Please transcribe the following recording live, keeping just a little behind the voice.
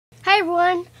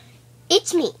everyone,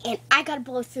 it's me, and I gotta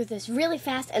blow through this really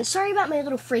fast, and sorry about my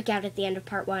little freak out at the end of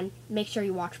part 1. Make sure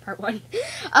you watch part 1.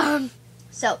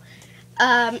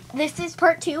 This is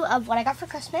part 2 of what I got for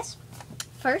Christmas.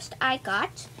 First, I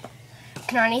got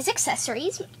Kanani's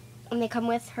accessories, and they come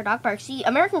with her dog, Barksy.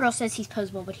 American Girl says he's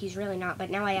posable, but he's really not, but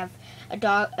now I have a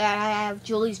dog. I have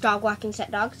Julie's dog walking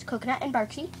set dogs, Coconut and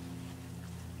Barksy.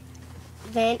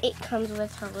 Then it comes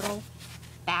with her little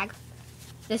bag.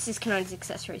 This is Kanani's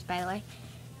accessories, by the way.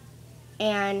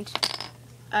 And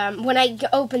when I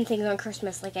open things on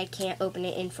Christmas, like, I can't open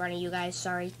it in front of you guys,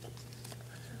 sorry.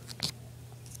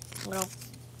 Little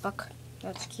book,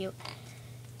 that's cute.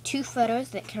 2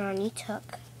 photos that Kanani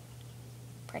took.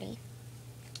 Pretty.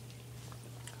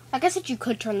 I guess that you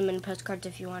could turn them into postcards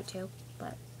if you want to,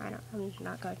 but I'm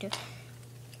not going to.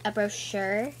 A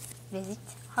brochure, Visit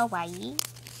Hawaii.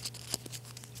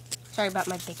 Sorry about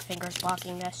my big fingers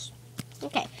blocking this.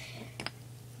 Okay.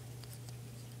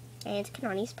 And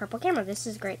Kanani's purple camera. This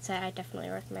is a great set. I definitely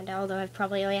recommend it, although I've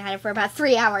probably only had it for about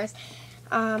 3 hours.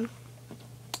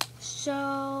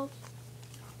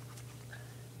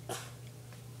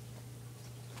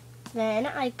 Then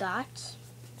I got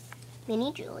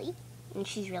Mini Julie, and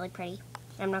she's really pretty.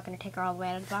 I'm not going to take her all the way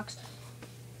out of the box.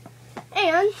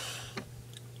 And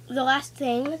the last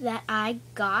thing that I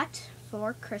got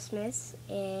for Christmas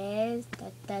is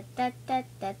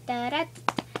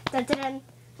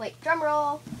wait, drum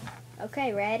roll.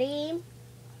 Okay, ready?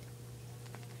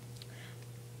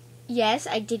 Yes,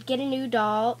 I did get a new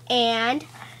doll, and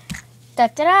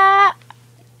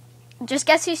just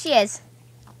guess who she is.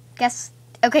 Guess.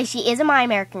 Okay, she is a My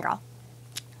American Girl.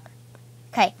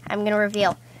 Okay, I'm gonna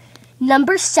reveal.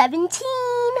 Number 17,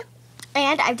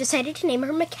 and I've decided to name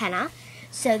her McKenna.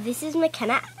 So this is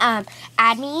McKenna.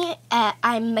 Add me.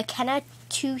 I'm McKenna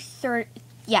 23.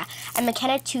 Yeah, I'm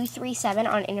McKenna 237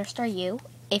 on Interstar U.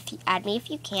 If you add me, if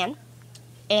you can.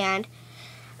 And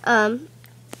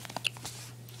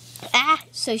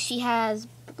so she has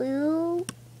blue.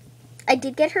 I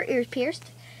did get her ears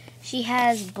pierced. She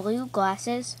has blue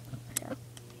glasses.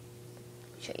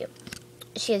 Show you.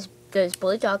 She has those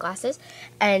blue dog glasses,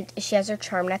 and she has her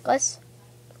charm necklace.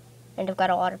 And I've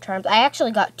got a lot of charms. I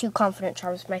actually got 2 confident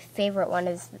charms. My favorite one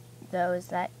is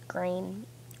that green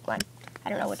one. I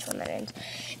don't know which one that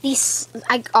is.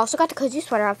 I also got the cozy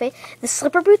sweater outfit. The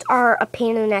slipper boots are a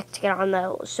pain in the neck to get on,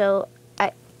 though. So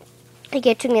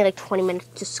it took me like 20 minutes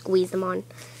to squeeze them on.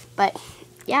 But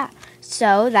yeah,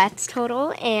 so that's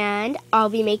total. And I'll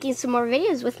be making some more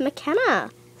videos with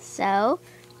McKenna. So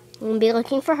I'm going to be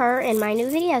looking for her in my new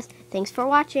videos. Thanks for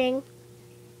watching.